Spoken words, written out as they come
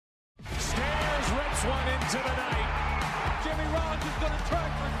this one into the night. Jimmy Rollins is going to try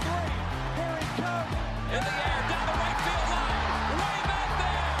for three. Here he comes. In the air, down the right field line. Way back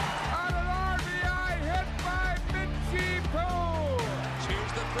there. On an RBI hit by Mitchie Poole.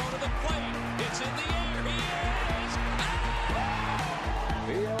 Here's the throw to the plate. It's in the air. He is.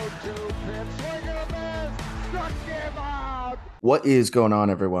 The 0-2 pitch. Swing and a miss. Struck him out. What is going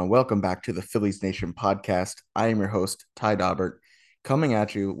on, everyone? Welcome back to the Phillies Nation podcast. I am your host, Ty Daubert, coming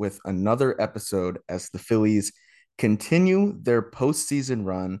at you with another episode as the Phillies continue their postseason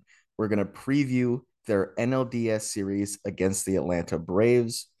run. We're going to preview their NLDS series against the Atlanta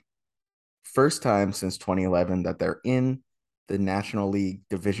Braves. First time since 2011 that they're in the National League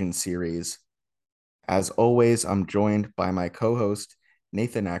Division Series. As always, I'm joined by my co-host,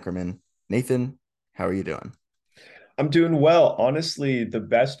 Nathan Ackerman. Nathan, how are you doing? I'm doing well. Honestly, the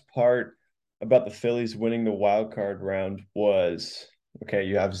best part about the Phillies winning the wild card round was, okay,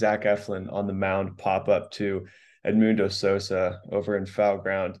 you have Zach Eflin on the mound pop up to Edmundo Sosa over in foul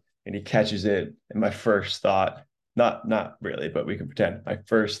ground, and he catches it. And my first thought, not really, but we can pretend. My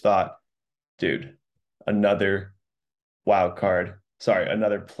first thought, dude, another playoff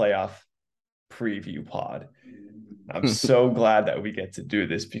preview pod. I'm so glad that we get to do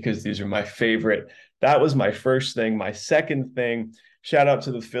this because these are my favorite. That was my first thing. My second thing, shout out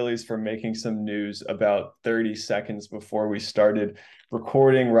to the Phillies for making some news about 30 seconds before we started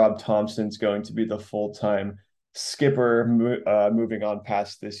recording. Rob Thompson's going to be the full-time skipper, moving on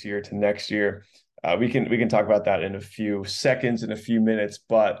past this year to next year. We can talk about that in a few seconds, in a few minutes.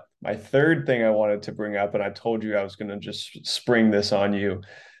 But my third thing I wanted to bring up, and I told you I was going to just spring this on you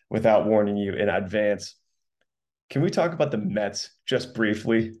without warning you in advance. Can we talk about the Mets just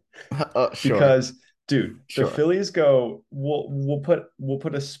briefly? Sure. Because, dude, Sure. The Phillies go. We'll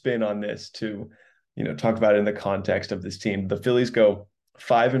put a spin on this to, talk about it in the context of this team. The Phillies go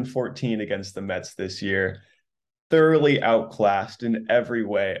 5-14 against the Mets this year, thoroughly outclassed in every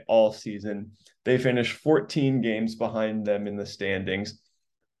way all season. They finish 14 games behind them in the standings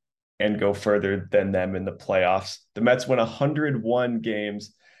and go further than them in the playoffs. The Mets win 101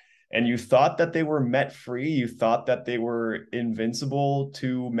 games. And you thought that they were Met free. You thought that they were invincible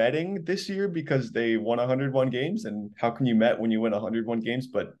to Metting this year because they won 101 games. And how can you Met when you win 101 games?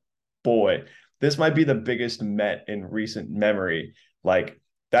 But boy, this might be the biggest Met in recent memory. Like,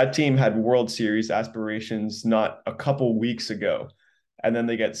 that team had World Series aspirations not a couple weeks ago. And then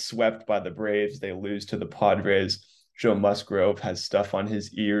they get swept by the Braves. They lose to the Padres. Joe Musgrove has stuff on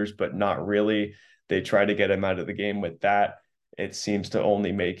his ears, but not really. They try to get him out of the game with that. It seems to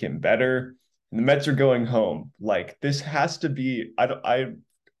only make him better. And the Mets are going home. Like, this has to be, I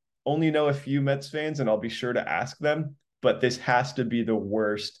only know a few Mets fans, and I'll be sure to ask them, but this has to be the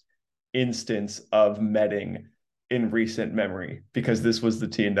worst instance of Metting in recent memory because this was the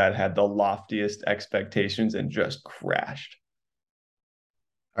team that had the loftiest expectations and just crashed.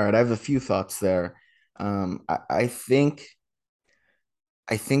 All right, I have a few thoughts there. I think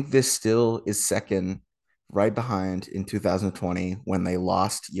this still is second, right behind in 2020 when they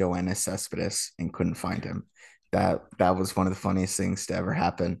lost Yoenis Cespedes and couldn't find him. That was one of the funniest things to ever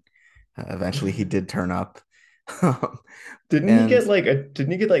happen. Eventually, he did turn up. Didn't he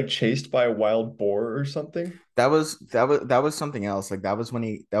get chased by a wild boar or something? That was something else. Like that was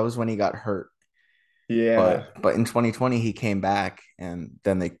when he got hurt. Yeah. But in 2020 he came back and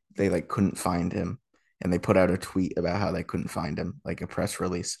then they like couldn't find him and they put out a tweet about how they couldn't find him, like a press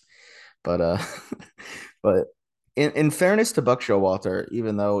release. But but in fairness to Buck Showalter,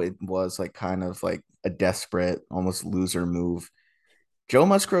 even though it was like kind of like a desperate, almost loser move, Joe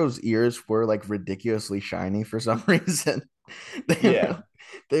Musgrove's ears were like ridiculously shiny for some reason.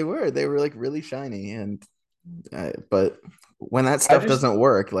 They were like really shiny, and but when that stuff doesn't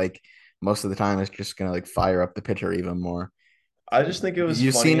work, like most of the time, it's just gonna like fire up the pitcher even more. I just think it was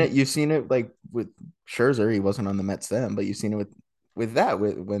You've funny. You've seen it like with Scherzer. He wasn't on the Mets then, but you've seen it with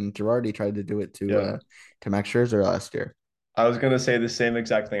when Girardi tried to do it to Max Scherzer last year. I was going to say the same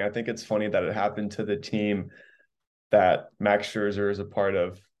exact thing. I think it's funny that it happened to the team that Max Scherzer is a part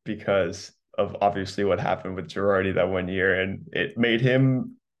of because of obviously what happened with Girardi that one year, and it made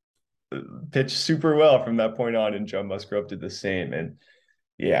him pitch super well from that point on, and Joe Musgrove did the same. And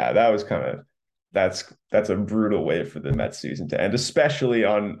yeah, that was that's a brutal way for the Mets season to end, especially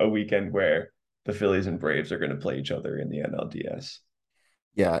on a weekend where the Phillies and Braves are going to play each other in the NLDS.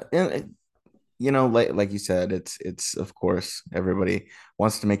 Yeah, and like you said, it's of course everybody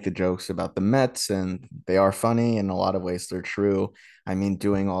wants to make the jokes about the Mets, and they are funny in a lot of ways. They're true. I mean,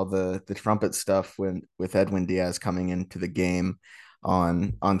 doing all the trumpet stuff with Edwin Diaz coming into the game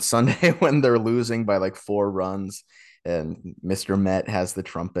on Sunday when they're losing by like 4 runs and Mr. Met has the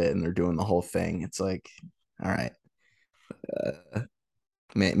trumpet and they're doing the whole thing. It's like, all right, uh,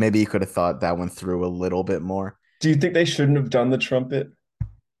 maybe you could have thought that one through a little bit more. Do you think they shouldn't have done the trumpet?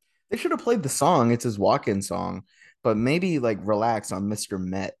 They should have played the song. It's his walk-in song, but maybe like relax on Mr.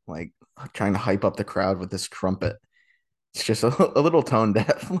 Met, like trying to hype up the crowd with this trumpet. It's just a little tone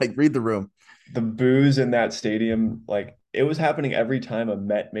deaf. Like read the room. The boos in that stadium, like it was happening every time a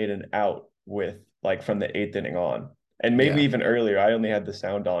Met made an out with like from the eighth inning on. And maybe Yeah, even earlier. I only had the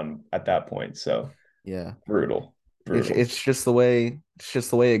sound on at that point. So yeah. brutal. It's Brutal. it's just the way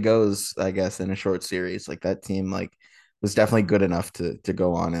it goes, I guess, in a short series. Like that team, like was definitely good enough to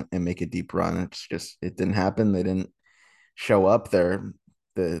go on and make a deep run. It's just it didn't happen. They didn't show up there.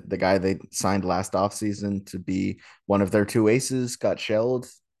 The guy they signed last offseason to be one of their two aces got shelled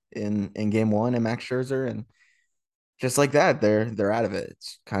in game one and Max Scherzer, and just like that, they're out of it.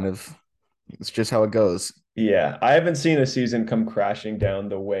 It's just how it goes. Yeah, I haven't seen a season come crashing down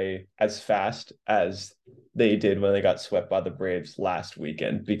the way as fast as they did when they got swept by the Braves last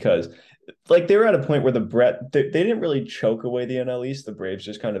weekend because like they were at a point where they didn't really choke away the NL East. The Braves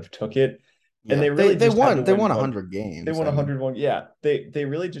just kind of took it and Yeah, they really they just had to won win 100 they games. won I mean, 101. Yeah, they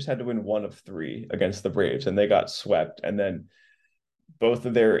really just had to win one of three against the Braves and they got swept and then both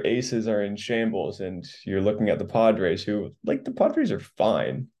of their aces are in shambles and you're looking at the Padres who like the Padres are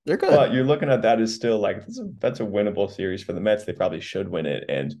fine. they're But good. you're looking at that as still like that's a winnable series for the Mets. They probably should win it.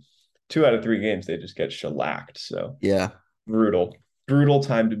 And 2 out of 3 games they just get shellacked. So Yeah. brutal. Brutal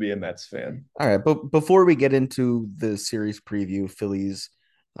time to be a Mets fan. All right, but before we get into the series preview, Phillies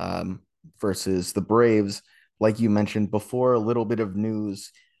um, versus the Braves, like you mentioned before, a little bit of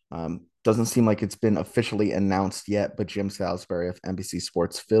news. Doesn't seem like it's been officially announced yet, but Jim Salisbury of NBC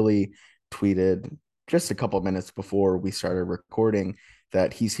Sports Philly tweeted just a couple of minutes before we started recording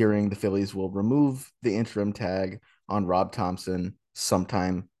that he's hearing the Phillies will remove the interim tag on Rob Thompson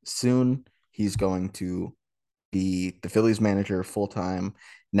sometime soon. He's going to be the Phillies manager full time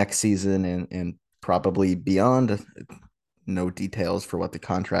next season and probably beyond. No details for what the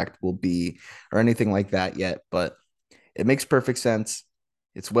contract will be or anything like that yet, but it makes perfect sense.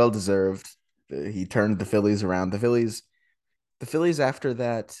 It's well deserved. He turned the Phillies around. The Phillies after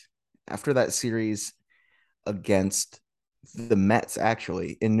that series against the Mets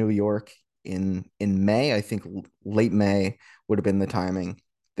actually in New York in May, I think late May would have been the timing.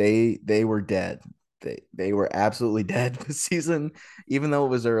 They were dead. They were absolutely dead. The season, even though it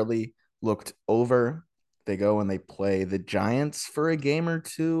was early, looked over. They go and they play the Giants for a game or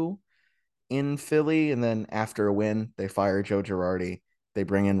two in Philly, and then after a win, they fire Joe Girardi. They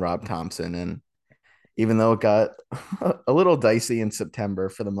bring in Rob Thompson, and even though it got a little dicey in September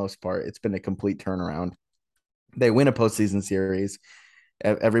for the most part, it's been a complete turnaround. They win a postseason series.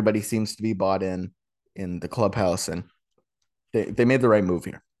 Everybody seems to be bought in the clubhouse, and they made the right move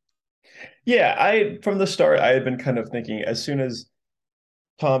here. Yeah, I from the start I had been kind of thinking as soon as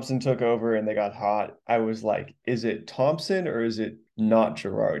Thompson took over and they got hot, I was like, is it Thompson or is it not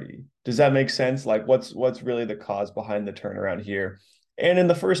Girardi? Does that make sense? Like what's really the cause behind the turnaround here? And in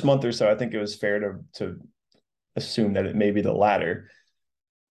the first month or so, I think it was fair to assume that it may be the latter.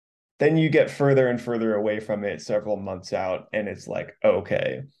 Then you get further and further away from it several months out, and it's like,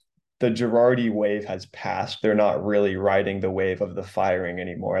 okay, the Girardi wave has passed. They're not really riding the wave of the firing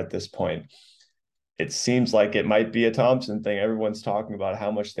anymore at this point. It seems like it might be a Thompson thing. Everyone's talking about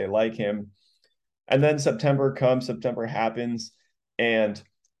how much they like him. And then September comes, September happens, and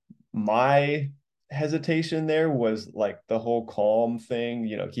my hesitation there was like the whole calm thing,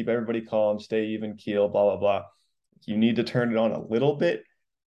 keep everybody calm, stay even keel, blah, blah, blah. You need to turn it on a little bit.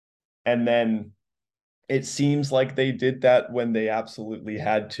 And then it seems like they did that when they absolutely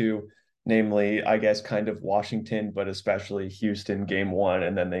had to, namely, I guess, kind of Washington, but especially Houston game one.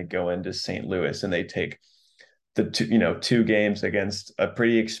 And then they go into St. Louis and they take the two games against a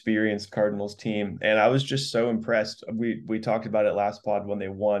pretty experienced Cardinals team. And I was just so impressed. We talked about it last pod when they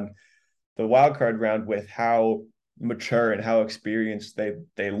won the wild card round with how mature and how experienced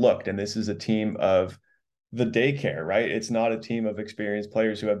they looked. And this is a team of the daycare, right? It's not a team of experienced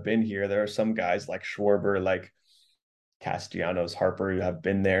players who have been here. There are some guys like Schwarber, like Castellanos, Harper who have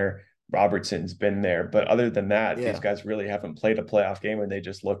been there. Robertson's been there. But other than that, these Yeah, guys really haven't played a playoff game and they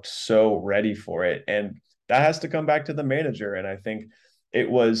just looked so ready for it. And that has to come back to the manager. And I think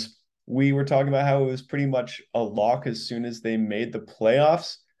we were talking about how it was pretty much a lock as soon as they made the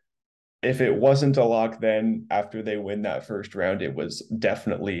playoffs. If it wasn't a lock then after they win that first round, it was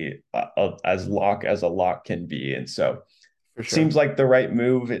definitely as lock as a lock can be. And so for seems sure. like the right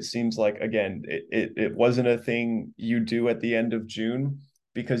move. It seems like, again, it wasn't a thing you do at the end of June.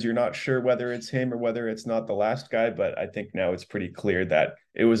 because you're not sure whether it's him or whether it's not the last guy. But I think now it's pretty clear that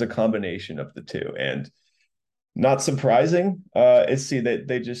it was a combination of the two. And not surprising. It's see that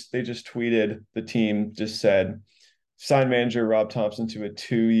they just tweeted, the team just said sign manager Rob Thompson to a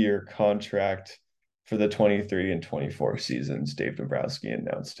 2-year contract for the 23 and 24 seasons. Dave Dombrowski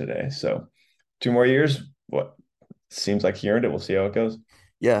announced today. So 2 more years. What seems like he earned it. We'll see how it goes.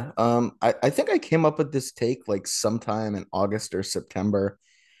 Yeah. I think I came up with this take like sometime in August or September.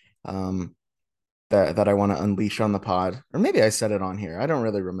 Um, that I want to unleash on the pod, or maybe I said it on here. I don't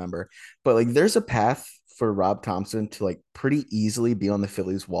really remember, but like there's a path for Rob Thompson to like pretty easily be on the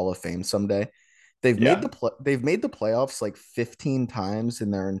Phillies Wall of Fame someday. Yeah. They've made the playoffs like 15 times in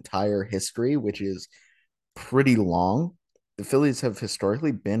their entire history, which is pretty long. The Phillies have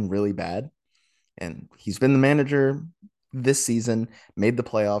historically been really bad, and he's been the manager this season, made the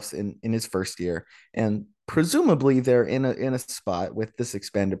playoffs in his first year, and presumably they're in a spot with this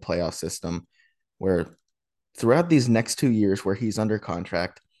expanded playoff system where throughout these next 2 years where he's under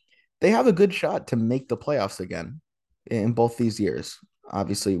contract, they have a good shot to make the playoffs again in both these years.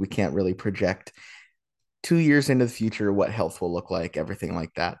 Obviously, we can't really project 2 years into the future what health will look like, everything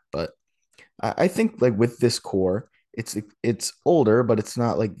like that. But I think like with this core, it's older, but it's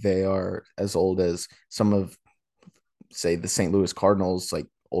not like they are as old as some of say the St. Louis Cardinals, like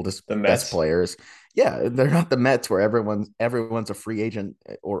oldest The best Mets. players. Yeah, they're not the Mets where everyone's a free agent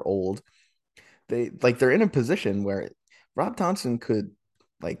or old. They're in a position where Rob Thompson could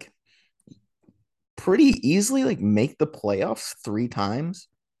like pretty easily like make the playoffs 3 times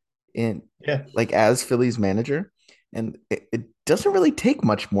in Yeah. like as Phillies manager, and it doesn't really take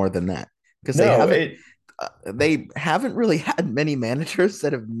much more than that because No, it they haven't really had many managers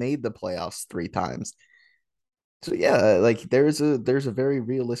that have made the playoffs 3 times. So yeah, like there's a very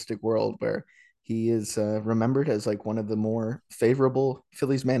realistic world where he is remembered as like one of the more favorable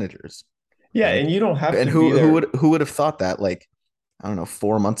Phillies managers. yeah, And and you don't have and to be who there. would have thought that like I don't know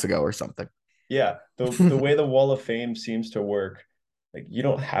 4 months ago or something. Yeah, the way the Wall of Fame seems to work, like you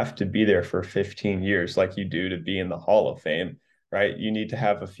don't have to be there for 15 years like you do to be in the Hall of Fame, right? You need to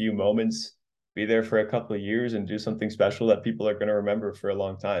have a few moments, be there for a couple of years and do something special that people are going to remember for a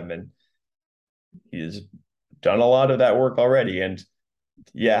long time. And he's done a lot of that work already. And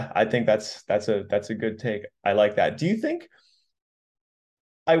yeah, I think that's a good take. I like that. Do you think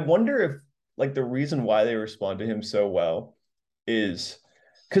I wonder if like the reason why they respond to him so well is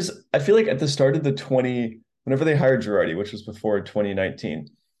because I feel like at the start of the 20, whenever they hired Girardi, which was before 2019,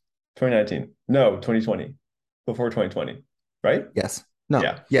 no, 2020, before 2020, right? Yes. No.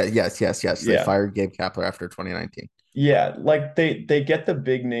 Yeah. Yeah. Yes. They Yeah. fired Gabe Kapler after 2019. Yeah. Like they get the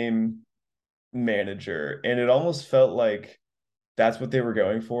big name manager, and it almost felt like that's what they were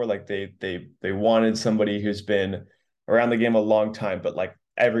going for. Like they wanted somebody who's been around the game a long time, but like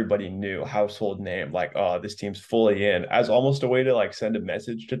everybody knew, household name, like, oh, this team's fully in, as almost a way to like send a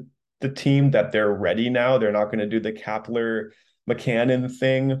message to the team that they're ready now. They're not going to do the Kapler McCannon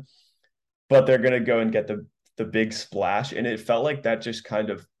thing, but they're going to go and get the big splash. And it felt like that just kind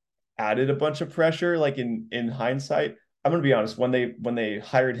of added a bunch of pressure. Like in hindsight, I'm going to be honest, when they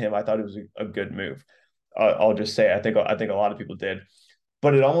hired him, I thought it was a good move. I'll just say I think a lot of people did,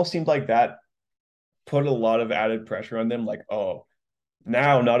 but it almost seemed like that put a lot of added pressure on them. Like, oh,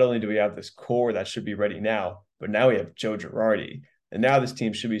 now not only do we have this core that should be ready now, but now we have Joe Girardi, and now this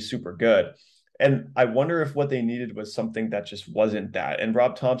team should be super good. And I wonder if what they needed was something that just wasn't that. And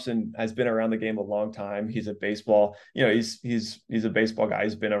Rob Thompson has been around the game a long time. He's a baseball, he's a baseball guy.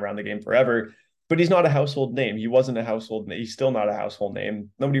 He's been around the game forever, but he's not a household name. He wasn't a household name. He's still not a household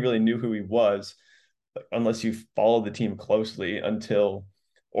name. Nobody really knew who he was unless you follow the team closely until,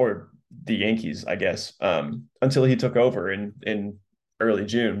 or the Yankees, I guess, until he took over in early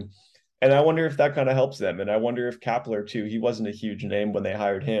June. And I wonder if that kind of helps them. And I wonder if Kapler too, he wasn't a huge name when they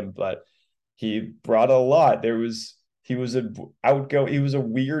hired him, but he brought a lot. He was he was a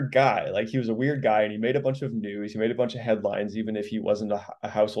weird guy. Like he was a weird guy and he made a bunch of news. He made a bunch of headlines, even if he wasn't a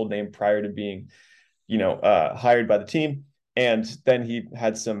household name prior to being, hired by the team. And then he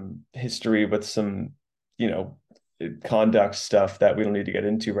had some history with some, you know, conduct stuff that we don't need to get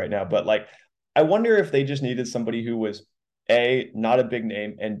into right now. But like, I wonder if they just needed somebody who was A, not a big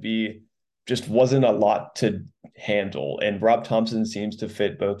name, and B, just wasn't a lot to handle. And Rob Thompson seems to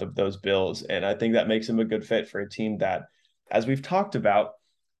fit both of those bills. And I think that makes him a good fit for a team that, as we've talked about,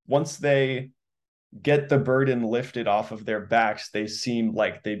 once they get the burden lifted off of their backs, they seem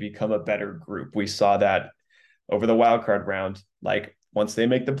like they become a better group. We saw that over the wild card round. Like once they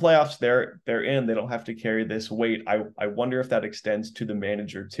make the playoffs, they're in. They don't have to carry this weight. I wonder if that extends to the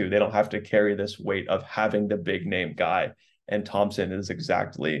manager too. They don't have to carry this weight of having the big name guy and Thompson is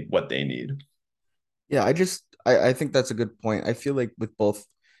exactly what they need. Yeah, I think that's a good point. I feel like with both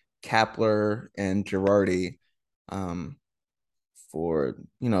Kapler and Girardi, um, for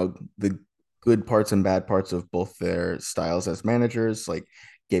the good parts and bad parts of both their styles as managers, like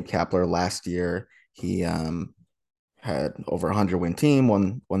Gabe Kapler last year, he had over 100 win team,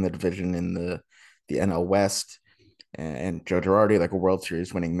 won the division in the NL West, and Joe Girardi, like a World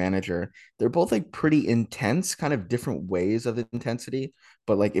Series winning manager. They're both like pretty intense, kind of different ways of intensity.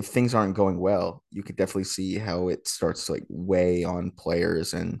 But like if things aren't going well, you could definitely see how it starts to like weigh on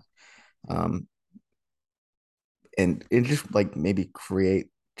players um and it just like maybe create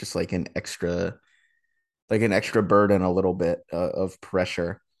just like an extra burden a little bit of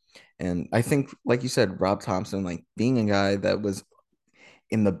pressure. And I think, like you said, Rob Thompson, like being a guy that was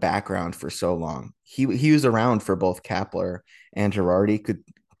in the background for so long. He was around for both Kapler and Girardi, could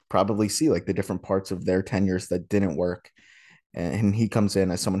probably see like the different parts of their tenures that didn't work. And he comes in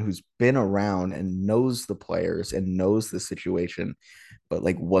as someone who's been around and knows the players and knows the situation, but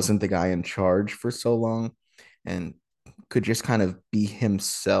like wasn't the guy in charge for so long and could just kind of be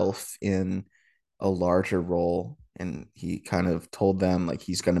himself in a larger role. And he kind of told them like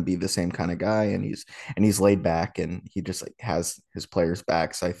he's going to be the same kind of guy, and he's laid back and he just like has his players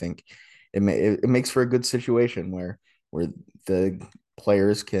back. So I think it makes for a good situation where the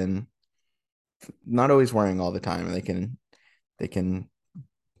players can not always worrying all the time, and they can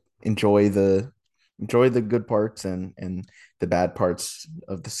enjoy the good parts and the bad parts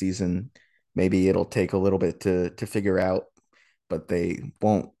of the season. Maybe it'll take a little bit to figure out, but they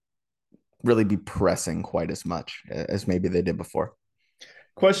won't really be pressing quite as much as maybe they did before.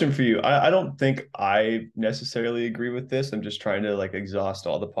 Question for you. I don't think I necessarily agree with this. I'm just trying to like exhaust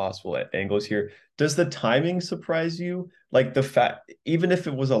all the possible angles here. Does the timing surprise you? Like the fact, even if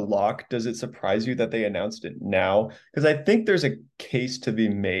it was a lock, does it surprise you that they announced it now? Because I think there's a case to be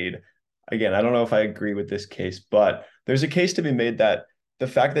made. Again, I don't know if I agree with this case, but there's a case to be made that the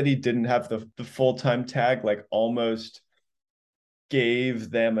fact that he didn't have the full-time tag like almost gave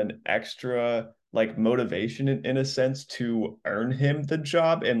them an extra like motivation in a sense to earn him the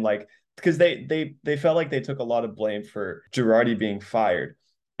job and like because they felt like they took a lot of blame for Girardi being fired.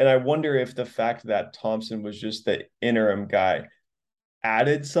 And I wonder if the fact that Thompson was just the interim guy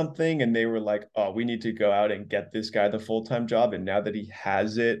added something and they were like, oh, we need to go out and get this guy the full-time job. And now that he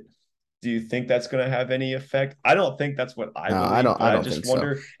has it, do you think that's going to have any effect? I don't think that's what I No, believe, but I I don't just think so.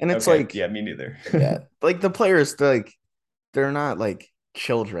 wonder. And it's Okay, like, yeah, me neither. yeah, like the players, like they're not like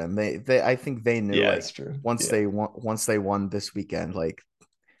children. They I think they knew Yeah, like it's true. once Yeah. they won this weekend, like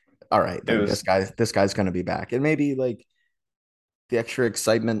all right, It like was this guy's gonna be back. And maybe like the extra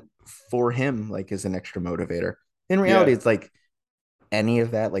excitement for him like is an extra motivator. In reality, yeah. it's like any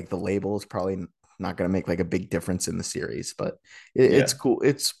of that, like the label is probably not gonna make like a big difference in the series, but it's Yeah. cool.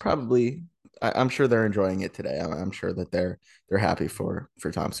 It's probably I'm sure they're enjoying it today. I'm sure that they're happy for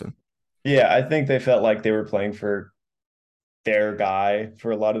Thompson. Yeah, I think they felt like they were playing for their guy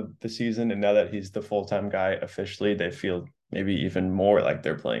for a lot of the season. And now that he's the full-time guy officially, they feel maybe even more like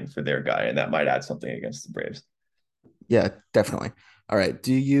they're playing for their guy. And that might add something against the Braves. Yeah, definitely. All right.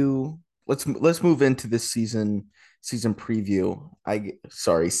 Do you let's move into this season preview.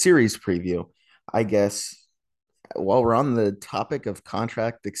 Sorry, series preview. I guess while we're on the topic of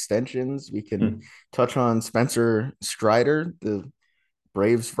contract extensions, we can Hmm. touch on Spencer Strider, the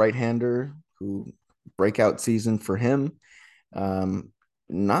Braves right-hander who breakout season for him.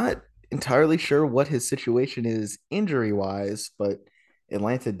 Not entirely sure what his situation is injury wise, but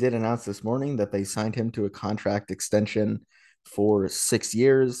Atlanta did announce this morning that they signed him to a contract extension for 6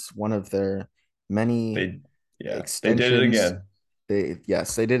 years, one of their many They, yeah, they did it extensions. again.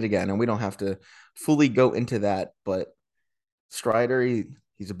 Yes, they did again, and we don't have to fully go into that, but Strider,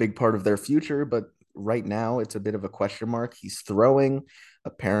 he's a big part of their future, but right now it's a bit of a question mark. He's throwing.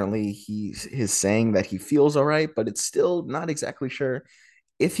 Apparently, he's saying that he feels all right, but it's still not exactly sure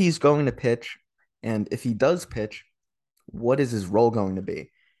if he's going to pitch, and if he does pitch, what is his role going to be?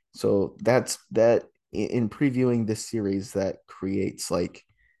 So that's that in previewing this series that creates like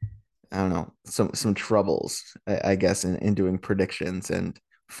I don't know some troubles, I guess, in doing predictions and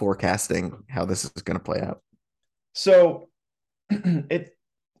forecasting how this is going to play out. So it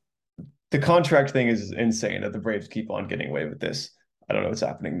the contract thing is insane that the Braves keep on getting away with this. I don't know what's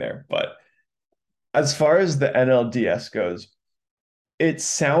happening there. But as far as the NLDS goes, it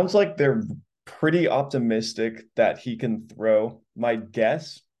sounds like they're pretty optimistic that he can throw. My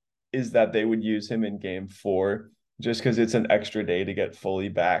guess is that they would use him in game 4 just because it's an extra day to get fully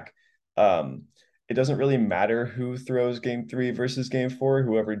back. Um, it doesn't really matter who throws game 3 versus game 4.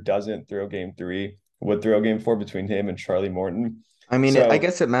 Whoever doesn't throw game 3 would throw game 4 between him and Charlie Morton. I mean, I So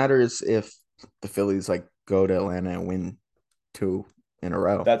guess it matters if the Phillies like go to Atlanta and win two in a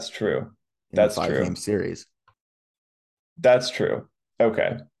row that's true. in the That's 5 game true. series. That's true.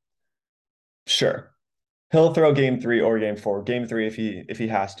 Okay. Sure. He'll throw game 3 or game 4. Game 3 if he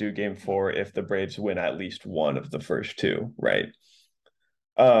has to, game 4 if the Braves win at least one of the first two, right?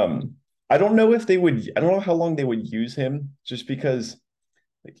 Um, I don't know if they would, I don't know how long they would use him just because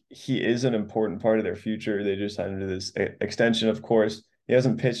like, he is an important part of their future. They just signed into this extension, of course. He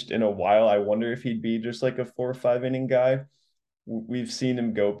hasn't pitched in a while. I wonder if he'd be just like a 4 or 5 inning guy. We've seen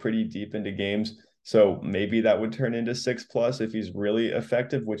him go pretty deep into games. So maybe that would turn into 6+ if he's really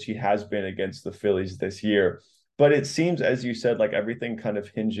effective, which he has been against the Phillies this year. But it seems, as you said, like everything kind of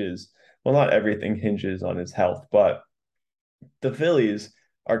hinges. Well, not everything hinges on his health, but the Phillies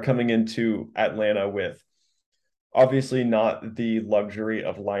are coming into Atlanta with obviously not the luxury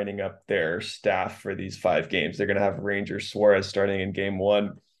of lining up their staff for these 5 games. They're going to have Ranger Suarez starting in game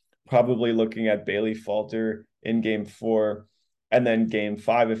 1, probably looking at Bailey Falter in game 4. And then game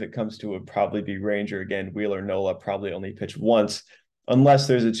 5, if it comes to it, would probably be Ranger again. Wheeler Nola probably only pitch once, unless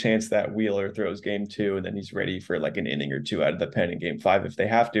there's a chance that Wheeler throws game 2 and then he's ready for like an inning or two out of the pen in game 5 if they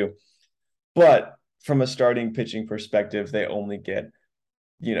have to. But from a starting pitching perspective,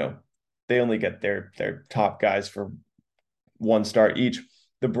 you know, they only get their top guys for one start each.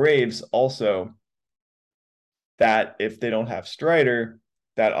 The Braves also, that if they don't have Strider,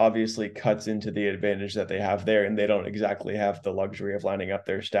 that obviously cuts into the advantage that they have there, and they don't exactly have the luxury of lining up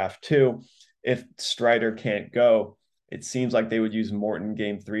their staff too. If Strider can't go, it seems like they would use Morton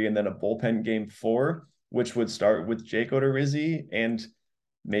game 3 and then a bullpen game 4, which would start with Jake Odorizzi and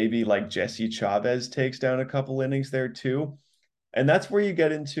maybe like Jesse Chavez takes down a couple innings there too. And that's where you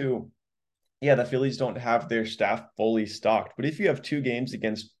get into, yeah, the Phillies don't have their staff fully stocked. But if you have 2 games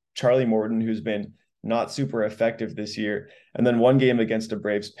against Charlie Morton, who's been not super effective this year, and then 1 game against a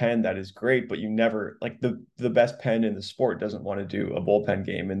Braves pen that is great, but you never like the best pen in the sport doesn't want to do a bullpen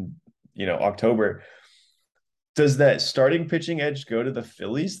game in October. Does that starting pitching edge go to the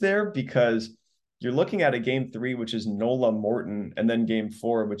Phillies there? Because you're looking at a game 3, which is Nola Morton, and then game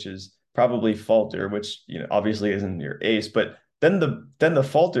 4, which is probably Falter, which obviously isn't your ace, but then the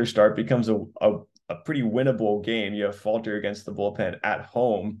Falter start becomes a pretty winnable game. You have Falter against the bullpen at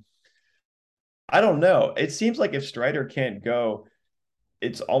home. I don't know. It seems like if Strider can't go,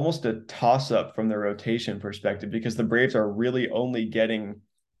 it's almost a toss up from the rotation perspective because the Braves are really only getting,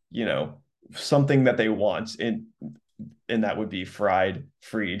 you know, something that they want and that would be Fried.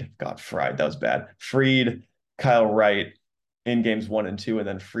 God, Fried, that was bad. Fried, Kyle Wright in games 1 and 2, and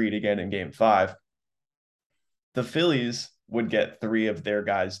then Fried again in game 5. The Phillies would get 3 of their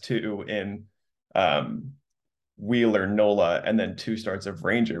guys too in Wheeler, Nola, and then 2 starts of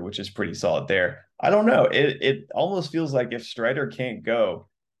Ranger, which is pretty solid there. I don't know. It almost feels like if Strider can't go,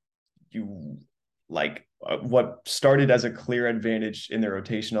 you like what started as a clear advantage in the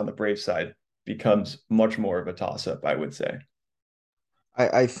rotation on the Brave side becomes much more of a toss up, I would say.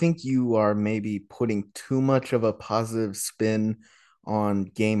 I think you are maybe putting too much of a positive spin on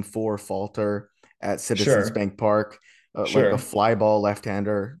game 4 Falter at Citizens Sure, Bank Park. Like a sure. fly ball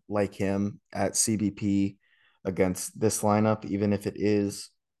left-hander like him at CBP against this lineup, even if it is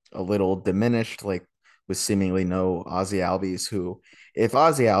a little diminished, like with seemingly no Ozzy Albies, who, if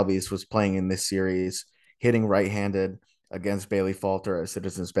Ozzy Albies was playing in this series, hitting right-handed against Bailey Falter at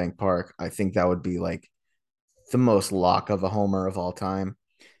Citizens Bank Park, I think that would be like the most lock of a homer of all time.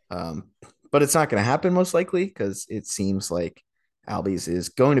 Um, but it's not going to happen most likely because it seems like Albies is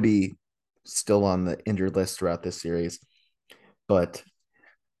going to be still on the injured list throughout this series. But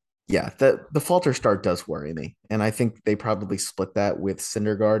yeah, the Falter start does worry me, and I think they probably split that with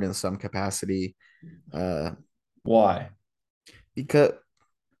Syndergaard in some capacity. Uh, Why? because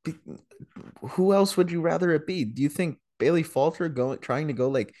be, who else would you rather it be? Do you think Bailey Falter going trying to go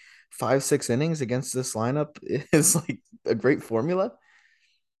like 5 6 innings against this lineup is like a great formula?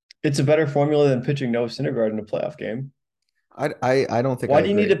 It's a better formula than pitching Noah Syndergaard in a playoff game. I don't think I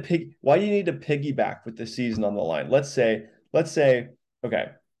agree. Why do you need to piggyback with the season on the line? Let's say, okay,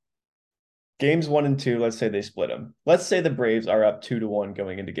 games 1 and 2, let's say they split them. Let's say the Braves are up 2-1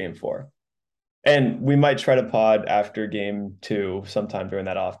 going into game 4. And we might try to pod after game 2 sometime during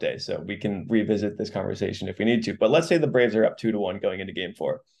that off day. So we can revisit this conversation if we need to. But let's say the Braves are up 2-1 going into game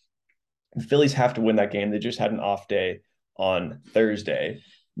 4. The Phillies have to win that game. They just had an off day on Thursday,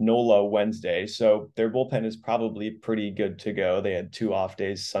 Nola Wednesday. So their bullpen is probably pretty good to go. They had 2 off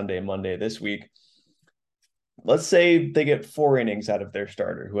days, Sunday, Monday this week. Let's say they get 4 innings out of their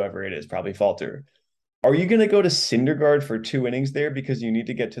starter, whoever it is, probably Falter. Are you going to go to Syndergaard for 2 innings there because you need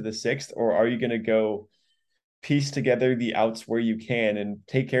to get to the sixth, or are you going to go piece together the outs where you can and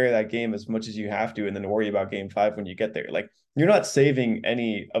take care of that game as much as you have to, and then worry about game five when you get there? Like, you're not saving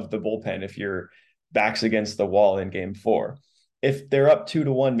any of the bullpen if your back's against the wall in game four. If they're up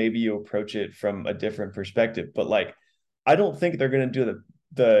 2-1, maybe you approach it from a different perspective. But like, I don't think they're going to do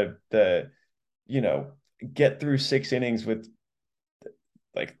the you know get through 6 innings with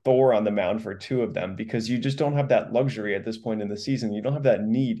like Thor on the mound for two of them, because you just don't have that luxury at this point in the season. You don't have that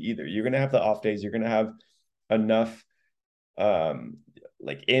need either. You're going to have the off days. You're going to have enough um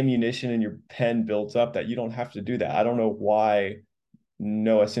like ammunition in your pen built up that you don't have to do that. I don't know why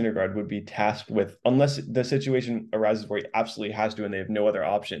Noah Syndergaard would be tasked with, unless the situation arises where he absolutely has to and they have no other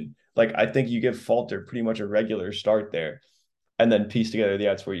option. Like, I think you give Falter pretty much a regular start there and then piece together the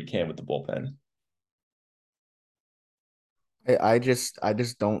outs where you can with the bullpen. I just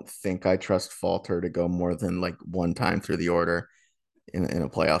don't think I trust Falter to go more than like one time through the order in a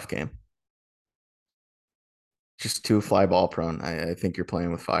playoff game. Just too fly ball prone. I think you're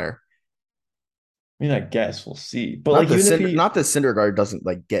playing with fire. I mean, I guess we'll see. But like, even if he, Not that Syndergaard doesn't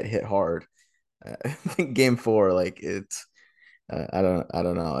like get hit hard. I think game four, like it's I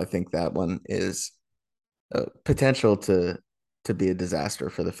don't know. I think that one is potential to be a disaster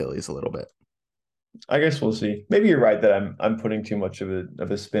for the Phillies a little bit. I guess we'll see. Maybe you're right that I'm putting too much of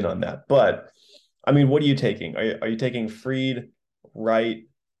a spin on that. But I mean, what are you taking? Are you taking Fried, Wright,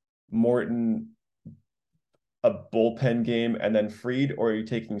 Morton, a bullpen game, and then Fried, or are you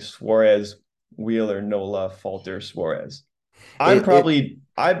taking Suarez, Wheeler, Nola, Falter, Suarez? I'm It it probably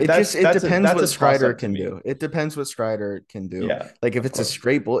I it just it depends that's what a toss Strider up to can me. do. It depends what Strider can do. Yeah, Like if of it's a course.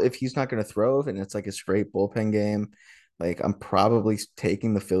 straight bull, if he's not going to throw and it's like a straight bullpen game, like I'm probably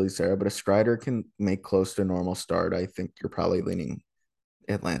taking the Phillies there. But if Strider can make close to a normal start, I think you're probably leaning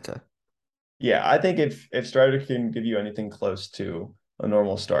Atlanta. Yeah, I think if Strider can give you anything close to a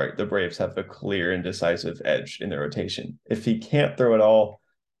normal start, the Braves have a clear and decisive edge in their rotation. If he can't throw it all,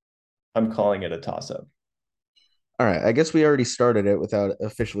 I'm calling it a toss up. All right, I guess we already started it without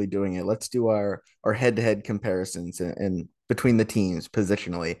officially doing it. Let's do our head-to-head comparisons and between the teams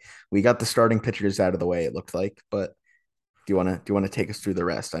positionally. We got the starting pitchers out of the way, it looked like, but do you want to take us through the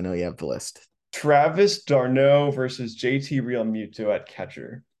rest? I know you have the list. Travis d'Arnaud versus JT Realmuto at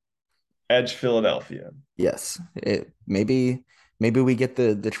catcher. Edge Philadelphia. Yes, maybe we get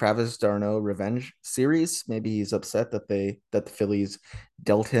the Travis d'Arnaud revenge series. Maybe he's upset that the Phillies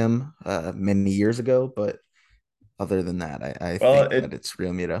dealt him many years ago, but other than that, I Well, think that it's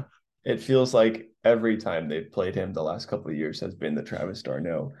Real Muto. it feels like every time they've played him the last couple of years has been the Travis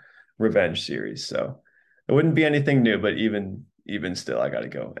d'Arnaud revenge series. So it wouldn't be anything new, but even still, I got to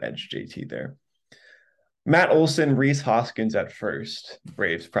go Edge JT there. Matt Olson, Rhys Hoskins at first.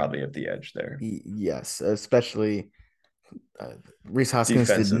 Braves probably have the edge there Yes, especially uh, Rhys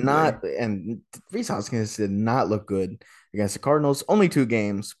Hoskins did defensively. not, and Rhys Hoskins did not look good against the Cardinals. Only 2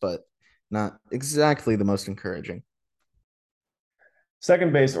 games, but not exactly the most encouraging.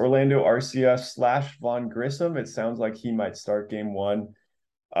 Second base, Orlando Arcia / Vaughn Grissom. It sounds like he might start game one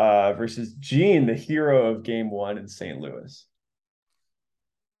versus Gene, the hero of game one in St. Louis.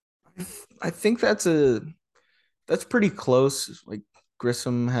 I think that's pretty close. Like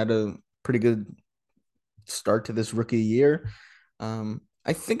Grissom had a pretty good start to this rookie year.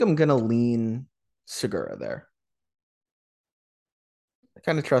 I think I'm gonna lean Segura there. I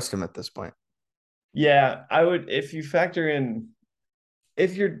kind of trust him at this point. Yeah, I would, if you factor in,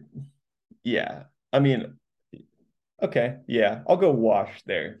 if you're, yeah, I mean, okay, yeah, I'll go wash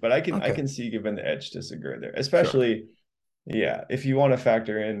there, but I Okay, can see giving the edge to Segura there, sure. especially, yeah, if you want to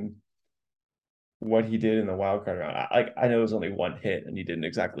factor in what he did in the wild card round. I know it was only one hit and he didn't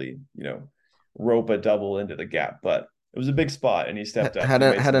exactly, rope a double into the gap, but it was a big spot and he stepped up. Had He a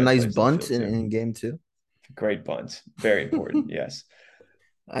made had some a good nice plays in the bunt field too. in game two. Great bunt. Very important. Yes.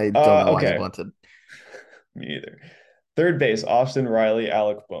 I don't know why he Okay. bunted. Me either. Third base, Austin Riley,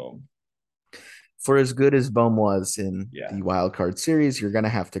 Alec Bohm. For as good as Bohm was in Yeah. the wild card series, you're gonna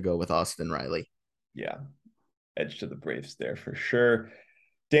have to go with Austin Riley. Yeah. Edge to the Braves there for sure.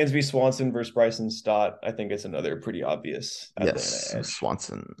 Dansby Swanson versus Bryson Stott. I think it's another pretty obvious Atlanta Yes, edge.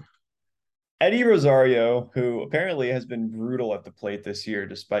 Swanson. Eddie Rosario, who apparently has been brutal at the plate this year,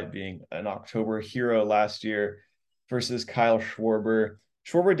 despite being an October hero last year, versus Kyle Schwarber.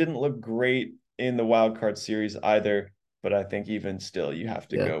 Schwarber didn't look great in the wild card series either, but I think even still, you have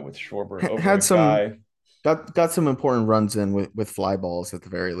to Yeah, go with Schwarber over had a some guy, got some important runs in with fly balls at the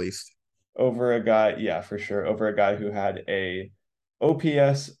very least. yeah, for sure, over a guy who had a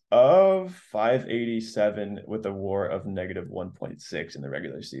OPS of 587 with a WAR of negative 1.6 in the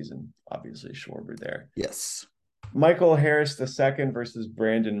regular season. Obviously, Schwarber there. Yes. Michael Harris II versus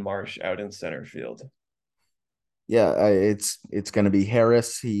Brandon Marsh out in center field. Yeah, it's going to be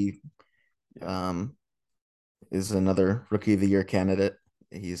Harris. He um is another rookie of the year candidate.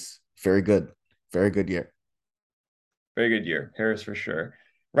 He's very good year. Very good year. Harris for sure.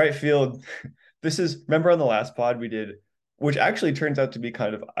 Right field. This is, remember on the last pod we did, which actually turns out to be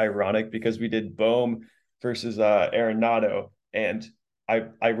kind of ironic because we did Bohm versus Arenado. And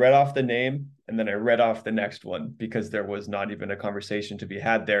I read off the name and then I read off the next one because there was not even a conversation to be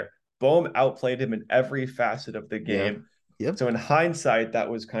had there. Bohm outplayed him in every facet of the Yeah. game. Yep. So in hindsight, that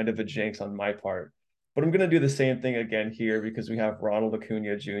was kind of a jinx on my part. But I'm going to do the same thing again here because we have Ronald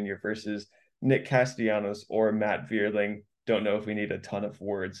Acuna Jr. versus Nick Castellanos or Matt Vierling. Don't know if we need a ton of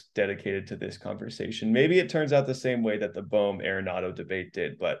words dedicated to this conversation. Maybe it turns out the same way that the Bohm Arenado debate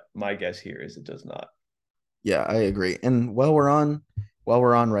did, but my guess here is it does not. Yeah, I agree. And while we're on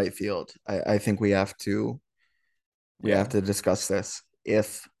right field, I think we have Yeah. to discuss this.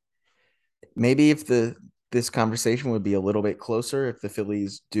 If maybe if the this conversation would be a little bit closer if the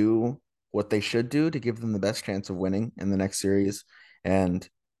Phillies do what they should do to give them the best chance of winning in the next series and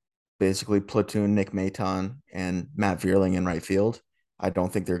basically platoon Nick Maton and Matt Vierling in right field. I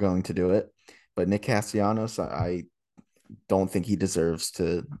don't think they're going to do it. But Nick Castellanos, I don't think he deserves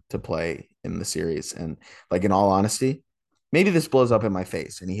to play in the series. And like in all honesty, maybe this blows up in my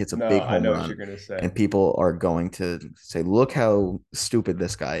face and he hits a No, big I home know what you're run gonna say. and people are going to say, look how stupid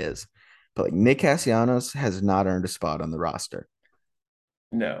this guy is. But like Nick Castellanos has not earned a spot on the roster.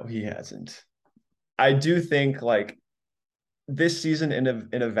 No, he hasn't. I do think like this season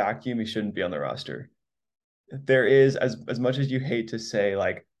in a vacuum, he shouldn't be on the roster. There is as much as you hate to say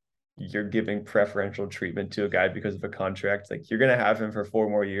like you're giving preferential treatment to a guy because of a contract, like you're gonna have him for 4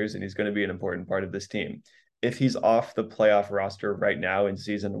 more years and he's gonna be an important part of this team. If he's off the playoff roster right now in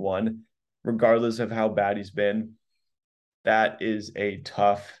season one, regardless of how bad he's been, that is a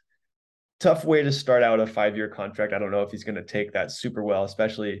tough way to start out a 5 year contract. I don't know if he's gonna take that super well,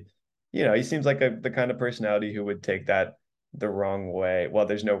 especially, he seems like the kind of personality who would take that the wrong way. Well,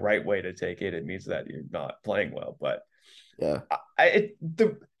 there's no right way to take it. It means that you're not playing well. But Yeah.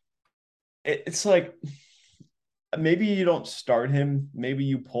 it's like maybe you don't start him, maybe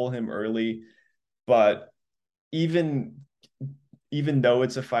you pull him early, but even even though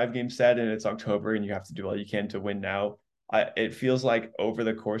it's a 5 game set and it's October and you have to do all you can to win now, it feels like over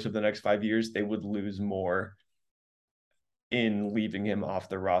the course of the next 5 years they would lose more in leaving him off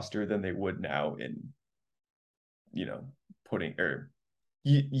the roster than they would now in you know putting or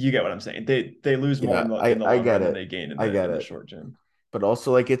you get what I'm saying. They lose more Yeah, in the I, I long get run than it. they gain in I the get it. short term. But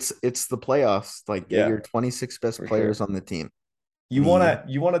also like it's the playoffs. Like get Yeah, your 26 best for players sure. on the team. You And wanna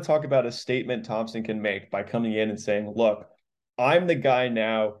you wanna talk about a statement Thompson can make by coming in and saying, "Look, I'm the guy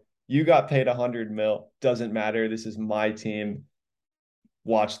now. You got paid 100 mil. Doesn't matter. This is my team.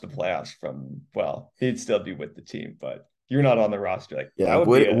 Watch the playoffs from." Well, he'd still be with the team, but you're not on the roster. Like yeah, that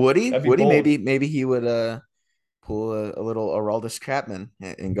would be Woody that'd be Woody bold. maybe he would pull a little Aroldis Chapman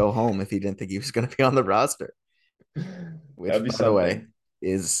and go home if he didn't think he was going to be on the roster, That'd which be by the way something.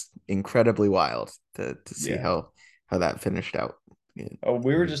 is incredibly wild to see Yeah. how that finished out. Oh,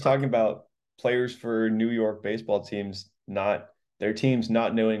 we were just talking about players for New York baseball teams, not their teams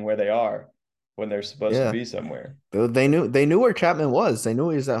not knowing where they are when they're supposed to Yeah, be somewhere. they knew where Chapman was. They knew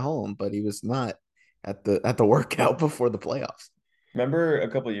he was at home, but he was not at the workout before the playoffs. Remember a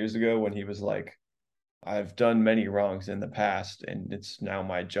couple of years ago when he was like, I've done many wrongs in the past, and it's now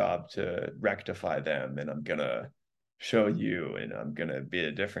my job to rectify them, and I'm gonna show you, and I'm gonna be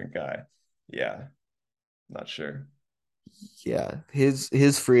a different guy. Yeah, not sure. Yeah,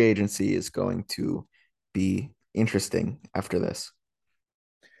 his free agency is going to be interesting after this.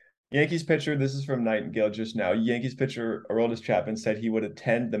 Yankees pitcher, this is from Nightingale just now. Yankees pitcher Aroldis Chapman said he would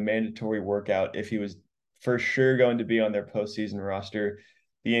attend the mandatory workout if he was for sure going to be on their postseason roster.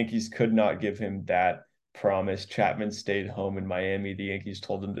 The Yankees could not give him that promise. Chapman stayed home in Miami. The Yankees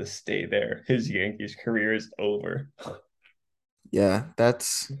told him to stay there. His Yankees career is over. Yeah,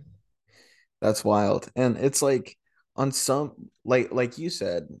 that's wild. And it's like on some like you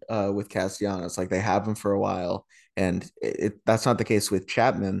said with Castellanos, like they have him for a while and that's not the case with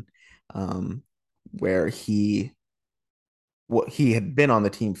Chapman um where he had been on the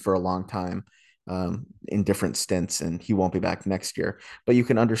team for a long time in different stints and he won't be back next year. But you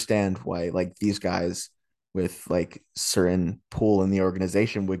can understand why like these guys with like certain pull in the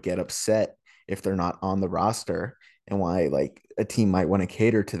organization would get upset if they're not on the roster and why like a team might want to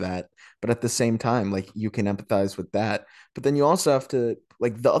cater to that. But at the same time, like you can empathize with that. But then you also have to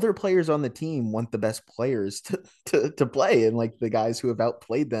like the other players on the team want the best players to play. And like the guys who have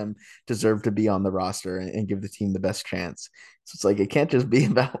outplayed them deserve to be on the roster and give the team the best chance. So it's like it can't just be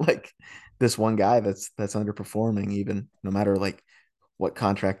about like this one guy that's underperforming, even no matter like what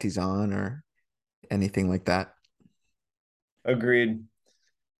contract he's on or anything like that. Agreed.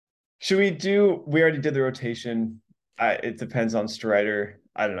 We already did the rotation. It depends on Strider.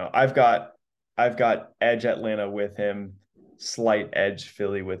 I don't know. I've got edge Atlanta with him, slight edge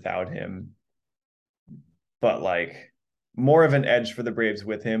Philly without him, but like more of an edge for the Braves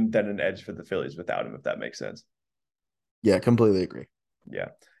with him than an edge for the Phillies without him, if that makes sense. Yeah, completely agree. Yeah.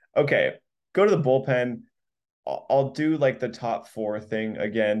 Okay. Go to the bullpen. I'll do like the top four thing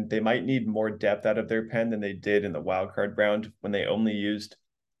again. They might need more depth out of their pen than they did in the wild card round when did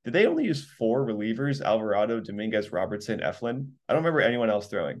they only use four relievers? Alvarado, Dominguez, Robertson, Eflin. I don't remember anyone else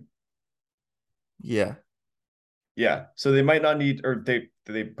throwing. Yeah. Yeah. So they might not need, or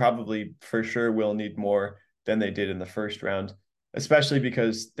they probably for sure will need more than they did in the first round, especially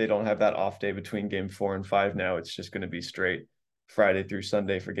because they don't have that off day between game 4 and 5 now. It's just going to be straight Friday through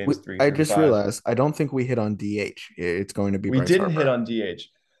Sunday for games three I through just five. realized I don't think we hit on DH. It's going to be We Bryce didn't hit Harper. on DH. Bryce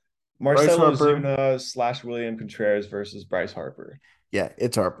Marcelo Harper. Zuna / William Contreras versus Bryce Harper. Yeah,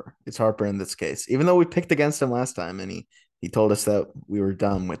 it's Harper. It's Harper in this case. Even though we picked against him last time and he told us that we were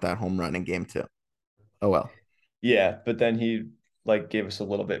done with that home run in game 2. Oh well. Yeah, but then he like gave us a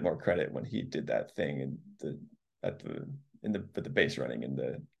little bit more credit when he did that thing at the in the with the base running in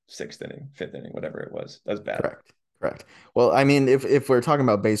the 6th inning, 5th inning, whatever it was. That was bad. Correct. Correct. Well, I mean, if we're talking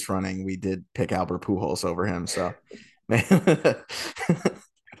about base running, we did pick Albert Pujols over him. So, man.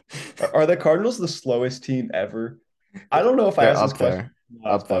 Are the Cardinals the slowest team ever? I don't know if I They're asked this up question there. in the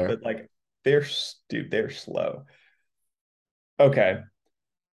last Up pod, there. but like they're slow. Okay.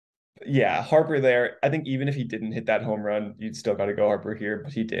 Yeah, Harper there. I think even if he didn't hit that home run, you'd still got to go Harper here,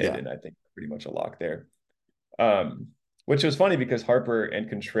 but he did, Yeah. and I think pretty much a lock there. Which was funny because Harper and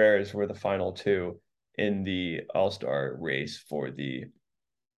Contreras were the final two in the All-Star race for the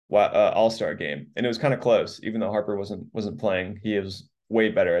All-Star game, and it was kind of close. Even though Harper wasn't playing, he was way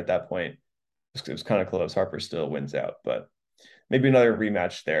better at that point. It was kind of close. Harper still wins out, but maybe another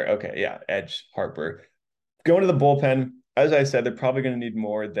rematch there. Okay, yeah, Edge Harper going to the bullpen. As I said, they're probably going to need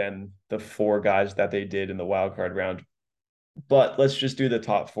more than the four guys that they did in the wild card round. But let's just do the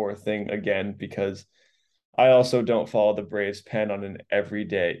top four thing again because I also don't follow the Braves pen on an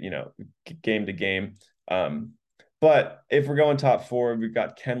everyday, game to game. But if we're going top four, we've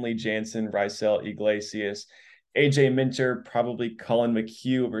got Kenley Jansen, Raisel Iglesias, AJ Minter, probably Colin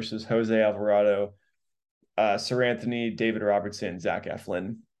McHugh versus Jose Alvarado, Sir Anthony, David Robertson, Zach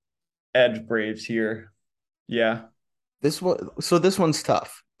Eflin. Edge Braves here. Yeah. This one's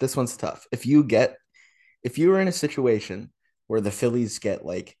tough. This one's tough. If you were in a situation where the Phillies get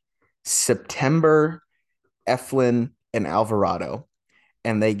like September, Eflin, and Alvarado,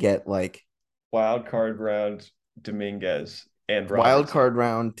 and they get like Wild card round, Dominguez and wild Robertson. card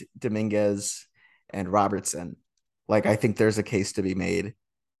round Dominguez and Robertson, like I think there's a case to be made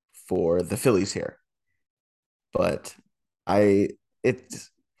for the Phillies here. But I it's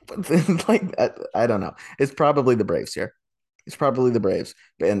like I don't know. It's probably the Braves here. It's probably the Braves.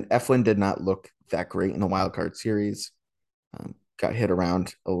 And Eflin did not look that great in the wild card series. Got hit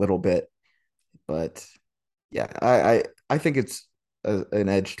around a little bit, but yeah, I think it's an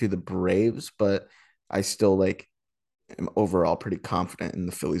edge to the Braves, but I still like am overall pretty confident in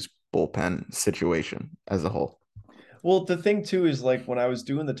the Phillies bullpen situation as a whole. Well, the thing too is like when I was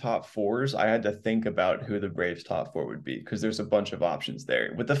doing the top fours, I had to think about who the Braves top four would be because there's a bunch of options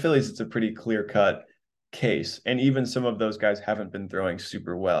there. With the Phillies, it's a pretty clear cut case. And even some of those guys haven't been throwing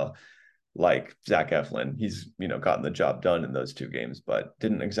super well, like Zach Eflin. He's, gotten the job done in those 2 games, but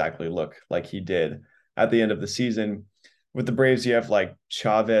didn't exactly look like he did at the end of the season. With the Braves, you have like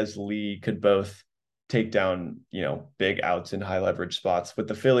Chavez, Lee could both take down, big outs in high leverage spots. With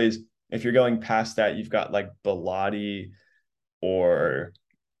the Phillies, if you're going past that, you've got like Bellotti or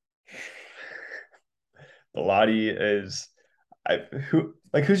Bellotti is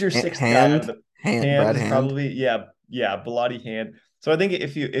who's your sixth guy on Hand, the hand, Hand Brad is Hand. probably yeah, Bellotti Hand. So I think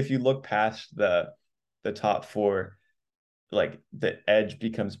if you look past the top four, like the edge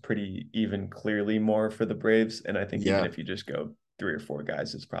becomes pretty even clearly more for the Braves. And I think even Yeah, if you just go 3 or 4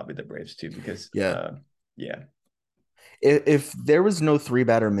 guys, it's probably the Braves too, because yeah. yeah. If there was no three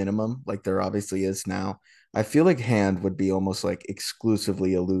batter minimum, like there obviously is now, I feel like Hand would be almost like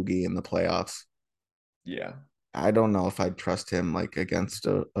exclusively a loogie in the playoffs. Yeah. I don't know if I'd trust him like against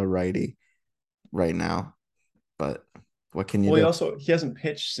a righty. right now. But what can you Well, do? he hasn't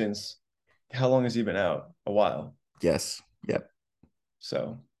pitched since how long has he been out? A while. Yes. Yep.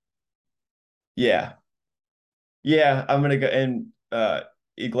 So yeah. Yeah, I'm gonna go and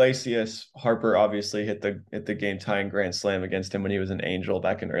Iglesias Harper obviously hit the game tying grand slam against him when he was an Angel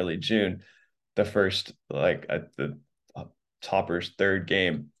back in early June, the first like at the Topper's third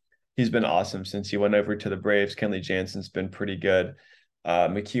game. He's been awesome since he went over to the Braves. Kenley Jansen's been pretty good.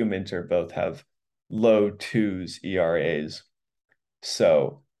 McHugh Minter both have low twos ERAs.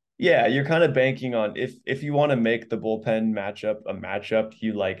 So yeah, you're kind of banking on if you want to make the bullpen matchup a matchup,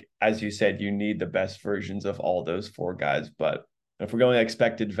 you like as you said, you need the best versions of all those four guys. But if we're going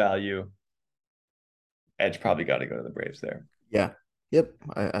expected value, Edge probably got to go to the Braves there. Yeah. Yep.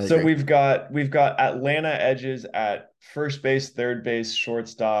 I So agree. we've got Atlanta edges at first base, third base,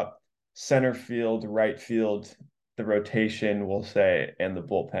 shortstop, center field, right field, the rotation, we'll say, and the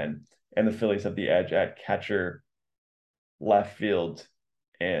bullpen. And the Phillies have the edge at catcher, left field,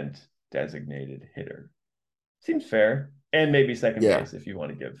 and designated hitter. Seems fair. And maybe second Yeah. base if you want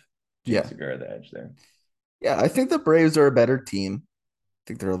to give Gene Yeah. Segura the edge there. Yeah. I think the Braves are a better team. I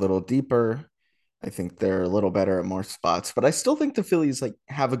think they're a little deeper. I think they're a little better at more spots, but I still think the Phillies like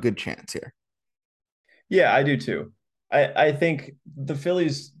have a good chance here. Yeah, I do too. I think the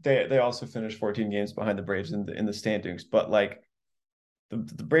Phillies they also finished 14 games behind the Braves in the standings, but like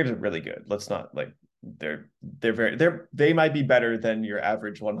the Braves are really good. Let's not like they might be better than your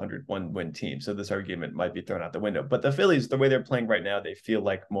average 101 win team. So this argument might be thrown out the window. But the Phillies, the way they're playing right now, they feel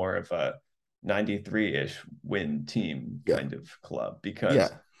like more of a 93-ish win team Yeah. kind of club because Yeah.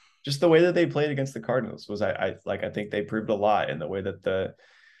 just the way that they played against the Cardinals was I think they proved a lot in the way that the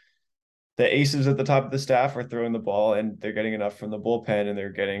aces at the top of the staff are throwing the ball and they're getting enough from the bullpen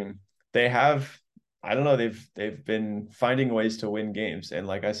and they have I don't know they've been finding ways to win games and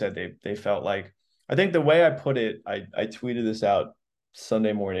like I said they felt like I think the way I put it I tweeted this out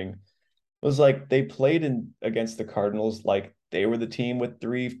Sunday morning was like they played in against the Cardinals like they were the team with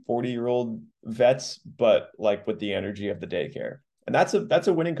 3 40-year-old vets but like with the energy of the daycare and that's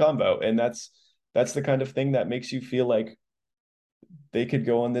a winning combo and that's the kind of thing that makes you feel like they could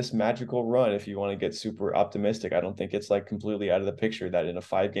go on this magical run if you want to get super optimistic. I don't think it's like completely out of the picture that in a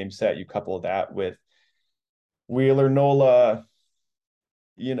 5 game set you couple that with Wheeler Nola,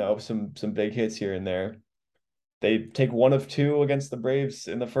 some big hits here and there. They take one of two against the Braves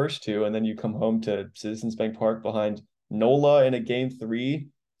in the first two, and then you come home to Citizens Bank Park behind Nola in a game 3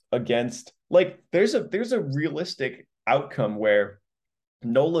 against like there's a realistic outcome where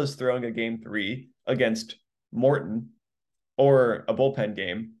Nola's throwing a game 3 against Morton or a bullpen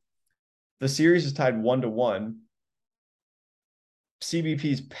game. The series is tied 1-1.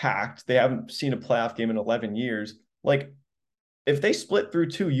 CBP's packed. They haven't seen a playoff game in 11 years. Like, if they split through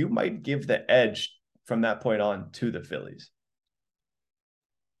two, you might give the edge from that point on to the Phillies.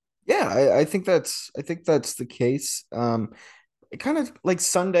 Yeah, I think that's the case. It kind of like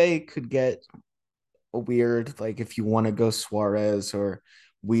Sunday could get a weird, like if you want to go Suarez or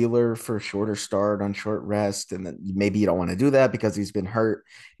Wheeler for a shorter start on short rest, and then maybe you don't want to do that because he's been hurt,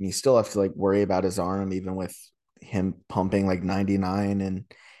 and you still have to like worry about his arm, even with him pumping like 99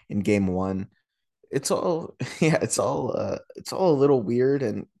 in game 1. It's all yeah, it's all a little weird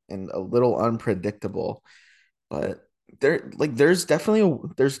and a little unpredictable. But there's definitely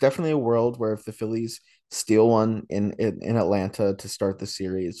a world where if the Phillies steal one in Atlanta to start the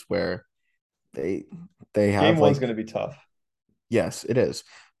series where they they Game have one's like going to be tough. yes, it is,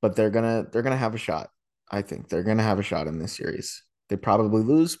 but they're gonna have a shot. I think they're gonna have a shot in this series. They probably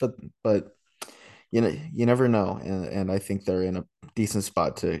lose, but you never know, and I think they're in a decent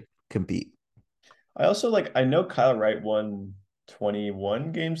spot to compete. I also like, I know Kyle Wright won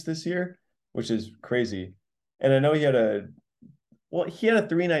 21 games this year, which is crazy. And I know he had a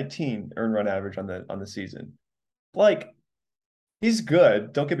 319 earned run average on the season. Like, he's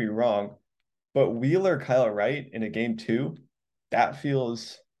good, don't get me wrong, but Wheeler Kyle Wright in a game 2, that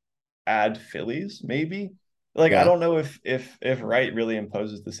feels ad Phillies, maybe. Like I Yeah, don't know if Wright really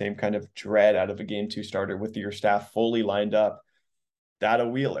imposes the same kind of dread out of a game 2 starter with your staff fully lined up that a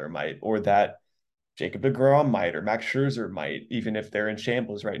Wheeler might, or that Jacob deGrom might, or Max Scherzer might, even if they're in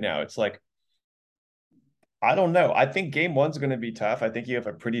shambles right now. It's like I don't know. I think game one's going to be tough. I think you have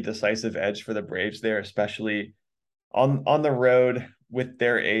a pretty decisive edge for the Braves there, especially on the road with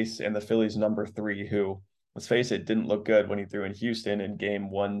their ace and the Phillies number 3, who, let's face it, didn't look good when he threw in Houston in game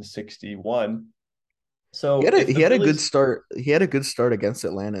 161. So if the he had a good Phillies, start. He had a good start against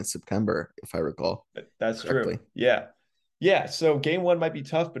Atlanta in September, if I recall that's true. correctly. Yeah. Yeah. So game 1 might be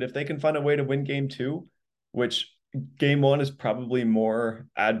tough, but if they can find a way to win game 2, which game one is probably more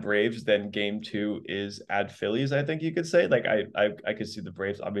at Braves than game two is at Phillies, I think you could say. Like I could see the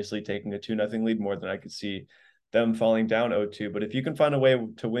Braves obviously taking a 2-0 lead more than I could see them falling down 0-2. But if you can find a way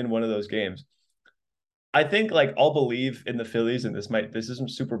to win one of those games, I think like I'll believe in the Phillies, and this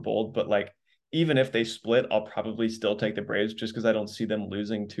isn't super bold, but like even if they split, I'll probably still take the Braves just because I don't see them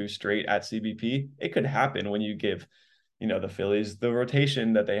losing two straight at CBP. It could happen when you give, the Phillies the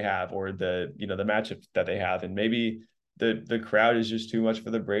rotation that they have, or the matchup that they have, and maybe the crowd is just too much for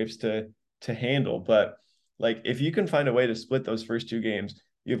the Braves to handle. But like if you can find a way to split those first two games,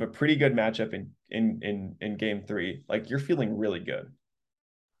 you have a pretty good matchup in game three. Like you're feeling really good.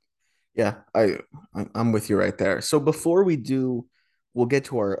 Yeah, I'm with you right there. So before we do, we'll get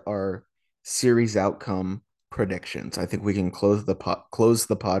to our series outcome predictions. I think we can close the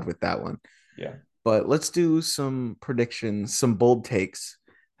pod with that one. Yeah. But let's do some predictions, some bold takes.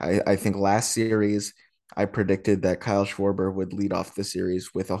 I think last series I predicted that Kyle Schwarber would lead off the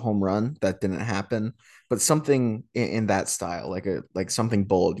series with a home run. That didn't happen, but something in that style, like something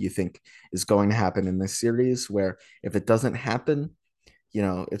bold, you think is going to happen in this series. Where if it doesn't happen,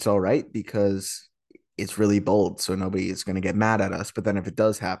 it's all right because it's really bold, so nobody is going to get mad at us. But then if it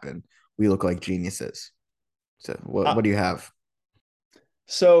does happen, we look like geniuses. So what Uh, do you have?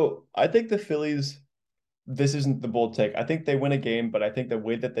 so I think the Phillies, this isn't the bold take. I think they win a game, but I think the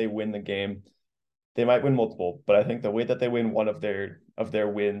way that they win the game, they might win multiple, but I think the way that they win one of their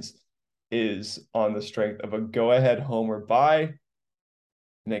wins is on the strength of a go-ahead homer by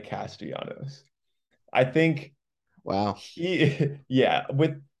Nick Castellanos. I think Wow. yeah,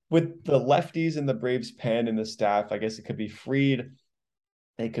 with the lefties in the Braves pen and the staff, I guess it could be Fried,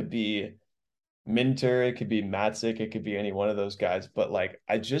 it could be Minter, it could be Matzik, it could be any one of those guys. But like,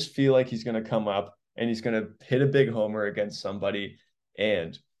 I just feel like he's going to come up and he's going to hit a big homer against somebody,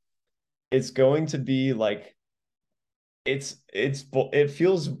 and it's going to be like it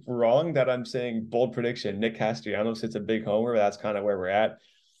feels wrong that I'm saying bold prediction. Nick Castellanos hits a big homer. That's kind of where we're at.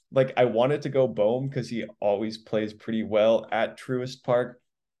 Like I wanted to go Bohm because he always plays pretty well at Truist Park,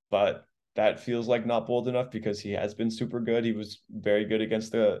 but that feels like not bold enough because he has been super good. He was very good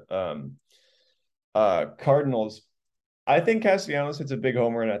against the Cardinals. I think Castellanos hits a big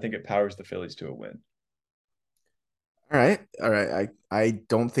homer, and I think it powers the Phillies to a win. All right. All right. I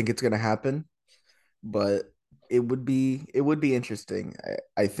don't think it's going to happen, but it would be interesting.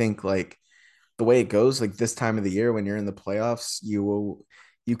 I think like the way it goes, like this time of the year when you're in the playoffs,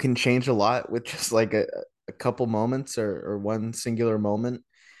 you can change a lot with just like a couple moments or one singular moment.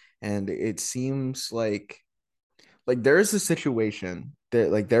 And it seems like there is a situation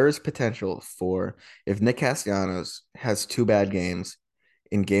that like there is potential for if Nick Castellanos has two bad games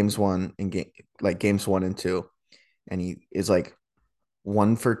in games one and two, and he is like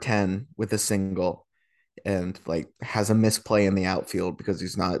 1 for 10 with a single and like has a misplay in the outfield because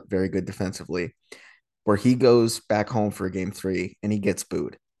he's not very good defensively, where he goes back home for game three and he gets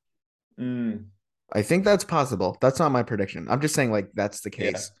booed. Mm, I think that's possible. That's not my prediction. I'm just saying like that's the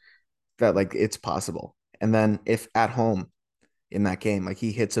yeah. case that like it's possible. And then if at home in that game, like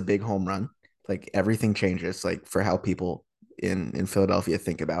he hits a big home run, like everything changes like for how people in Philadelphia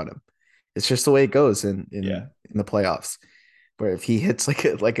think about him. It's just the way it goes Yeah. in the playoffs. Where if he hits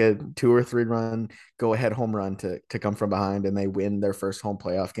like a 2 or 3 run go ahead home run to come from behind and they win their first home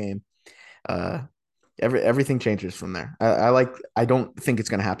playoff game, uh, everything changes from there. I don't think it's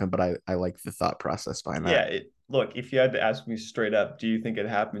gonna happen, but I like the thought process behind that. Yeah. Look, if you had to ask me straight up, do you think it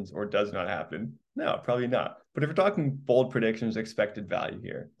happens or does not happen? No, probably not. But if we're talking bold predictions, expected value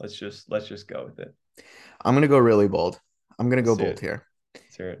here, let's just go with it. I'm gonna go really bold. I'm gonna Let's go do bold it. here.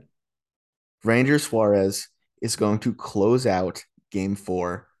 Let's hear it. Ranger Suarez is going to close out game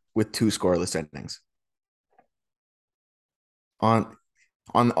four with two scoreless innings. On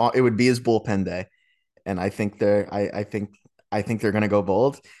on it would be his bullpen day. And I think they're gonna go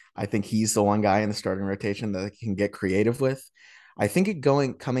bold. I think he's the one guy in the starting rotation that they can get creative with. I think it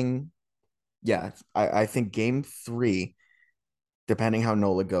going coming, yeah. I think game three, depending how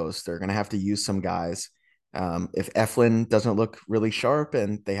Nola goes, they're gonna have to use some guys. If Eflin doesn't look really sharp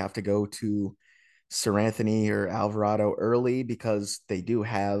and they have to go to Seranthony or Alvarado early because they do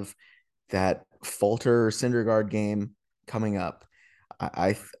have that Falter or Syndergaard game coming up.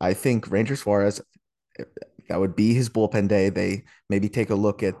 I think Ranger Suarez, that would be his bullpen day. They maybe take a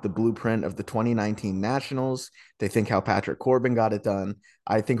look at the blueprint of the 2019 Nationals. They think how Patrick Corbin got it done.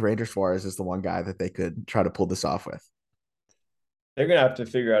 I think Ranger Suarez is the one guy that they could try to pull this off with. They're gonna have to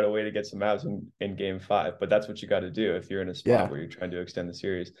figure out a way to get some outs in game five, but that's what you got to do if you're in a spot Yeah. where you're trying to extend the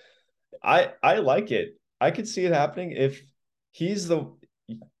series. I like it. I could see it happening if he's the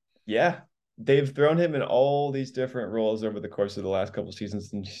yeah. they've thrown him in all these different roles over the course of the last couple of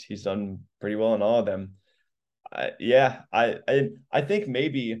seasons, and he's done pretty well in all of them. I think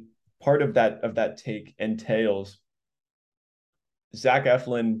maybe part of that take entails Zach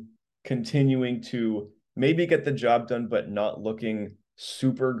Eflin continuing to maybe get the job done, but not looking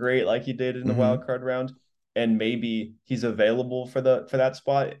super great like he did in the wild card round. And maybe he's available for that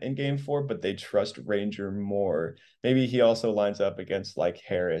spot in game 4, but they trust Ranger more. Maybe he also lines up against like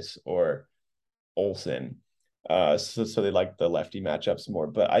Harris or Olsen. So they like the lefty matchups more.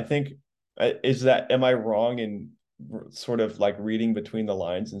 But I think am I wrong in sort of like reading between the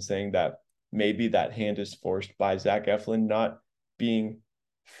lines and saying that maybe that hand is forced by Zach Eflin not being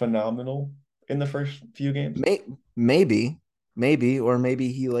phenomenal in the first few games? Maybe, or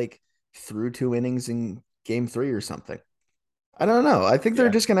maybe he like threw 2 innings in game 3 or something. I don't know. I think they're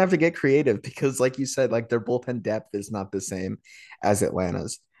just gonna have to get creative because, like you said, like their bullpen depth is not the same as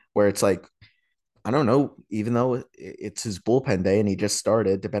Atlanta's, where it's like, I don't know, even though it's his bullpen day and he just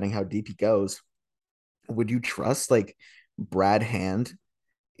started, depending how deep he goes, would you trust like Brad Hand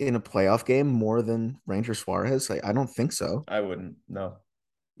in a playoff game more than Ranger Suarez? Like, I don't think so. I wouldn't. No.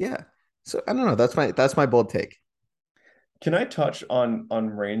 Yeah. So I don't know. That's my bold take. Can I touch on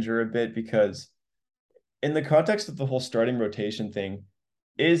Ranger a bit? Because in the context of the whole starting rotation thing,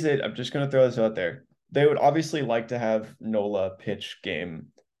 I'm just going to throw this out there. They would obviously like to have Nola pitch game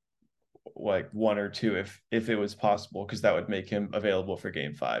like 1 or 2 if it was possible, because that would make him available for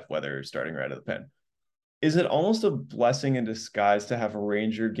game 5, whether starting right out of the pen. Is it almost a blessing in disguise to have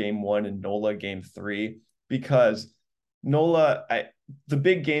Ranger game 1 and Nola game 3? Because Nola, the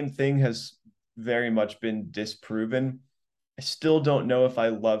big game thing has very much been disproven. I still don't know if I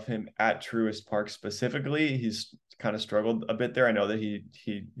love him at Truist Park specifically. He's kind of struggled a bit there. I know that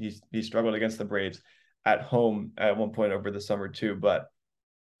he struggled against the Braves at home at one point over the summer too, but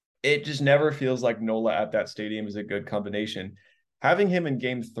it just never feels like Nola at that stadium is a good combination. Having him in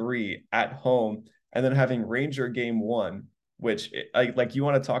game 3 at home and then having Ranger game 1, which like you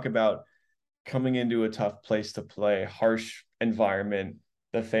want to talk about coming into a tough place to play, harsh environment.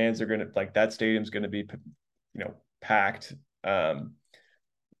 The fans are going to like that stadium's going to be, packed.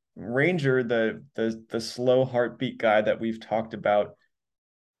 Ranger, the slow heartbeat guy that we've talked about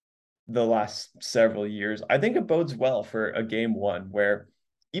the last several years, I think it bodes well for a game 1 where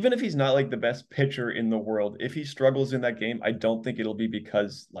even if he's not like the best pitcher in the world, if he struggles in that game, I don't think it'll be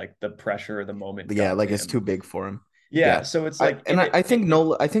because like the pressure of the moment. Yeah, like it's too big for him. Yeah. So it's like, I think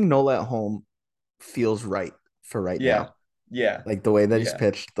Nola at home feels right for right now. Yeah. Like the way that he's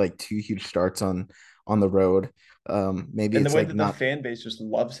pitched like 2 huge starts on the road. Maybe and it's the way like that not the fan base just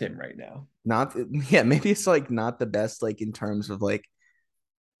loves him right now. Maybe it's like not the best like in terms of like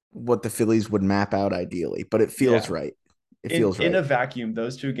what the Phillies would map out ideally, but it feels right. It feels right. In a vacuum,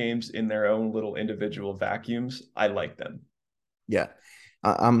 those 2 games in their own little individual vacuums, I like them. Yeah.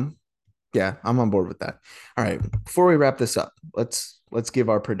 I'm on board with that. All right. Before we wrap this up, let's give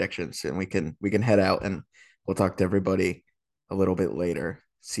our predictions and we can head out and we'll talk to everybody a little bit later.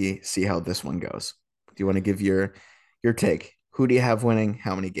 See how this one goes. Do you want to give your take? Who do you have winning?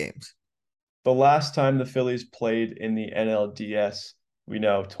 How many games? The last time the Phillies played in the NLDS, we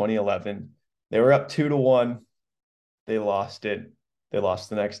know 2011, they were up 2-1. They lost it. They lost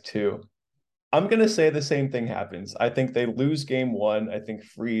the next 2. I'm going to say the same thing happens. I think they lose game 1. I think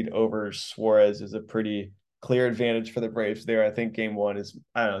Fried over Suarez is a pretty clear advantage for the Braves there. I think game 1 is,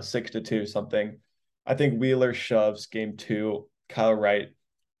 I don't know, 6-2 something. I think Wheeler shoves game 2. Kyle Wright,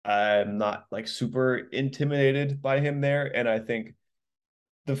 I'm not like super intimidated by him there. And I think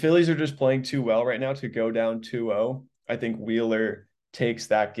the Phillies are just playing too well right now to go down 2-0. I think Wheeler takes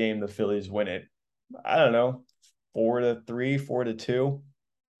that game. The Phillies win it. I don't know, 4-3, 4-2.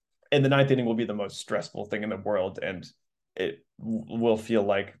 And the 9th inning will be the most stressful thing in the world. And it will feel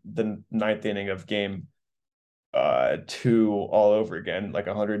like the 9th inning of game 2 all over again, like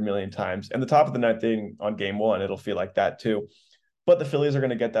 100 million times. And the top of the 9th inning on game 1, it'll feel like that too. But the Phillies are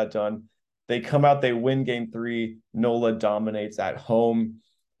going to get that done. They come out, they win game 3. Nola dominates at home,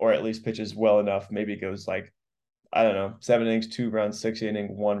 or at least pitches well enough. Maybe it goes like, I don't know, 7 innings, 2 runs, 6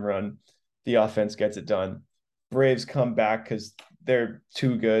 inning, 1 run. The offense gets it done. Braves come back because they're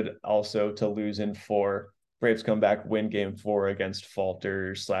too good also to lose in 4. Braves come back, win game 4 against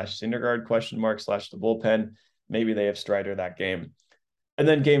Falter / Syndergaard ? / the bullpen. Maybe they have Strider that game. And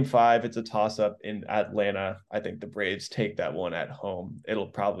then game 5, it's a toss-up in Atlanta. I think the Braves take that one at home. It'll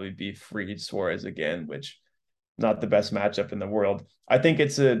probably be Fried Suarez again, which not the best matchup in the world. I think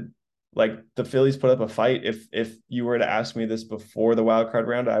it's like the Phillies put up a fight. If you were to ask me this before the wild card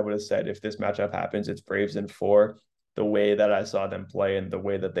round, I would have said if this matchup happens, it's Braves in 4. the way that I saw them play and the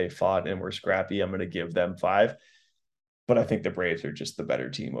way that they fought and were scrappy, I'm going to give them 5. But I think the Braves are just the better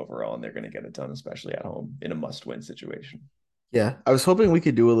team overall, and they're going to get it done, especially at home in a must-win situation. Yeah, I was hoping we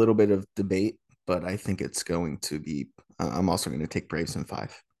could do a little bit of debate, but I think it's going to be. I'm also going to take Braves in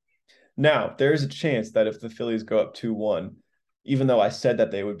 5. Now, there's a chance that if the Phillies go up 2-1, even though I said that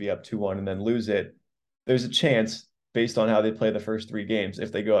they would be up 2-1 and then lose it, there's a chance based on how they play the first 3 games,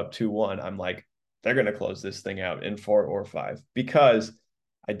 if they go up 2-1, I'm like, they're going to close this thing out in 4 or 5 because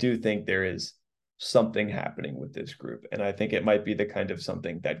I do think there is something happening with this group. And I think it might be the kind of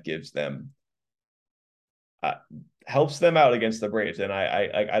something that gives them helps them out against the Braves. And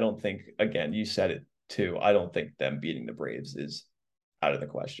I don't think, again, you said it too. I don't think them beating the Braves is out of the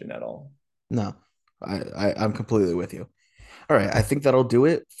question at all. No, I'm completely with you. All right, I think that'll do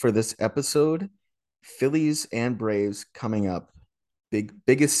it for this episode. Phillies and Braves coming up.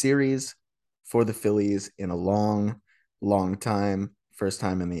 Biggest series for the Phillies in a long time. First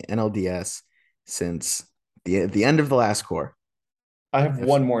time in the NLDS since the end of the last core. I have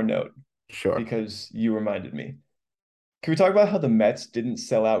one more note Sure. because you reminded me. Can we talk about how the Mets didn't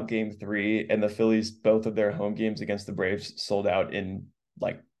sell out game 3 and the Phillies, both of their home games against the Braves, sold out in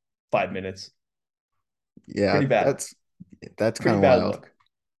like 5 minutes? Yeah, Pretty bad. that's kind Pretty of bad wild. look.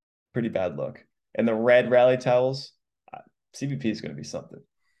 Pretty bad look. And the red rally towels, CBP is going to be something.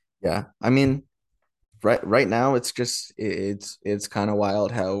 Yeah. I mean, right now it's kind of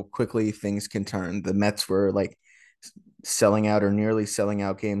wild how quickly things can turn. The Mets were like selling out or nearly selling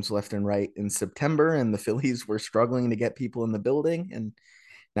out games left and right in September, and the Phillies were struggling to get people in the building. And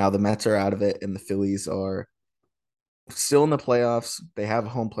now the Mets are out of it, and the Phillies are still in the playoffs. They have a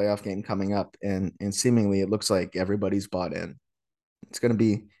home playoff game coming up, and seemingly it looks like everybody's bought in. It's gonna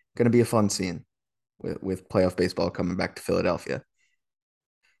be a fun scene with playoff baseball coming back to Philadelphia.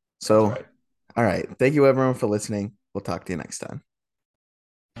 That's So, right. all right. Thank you everyone for listening. We'll talk to you next time.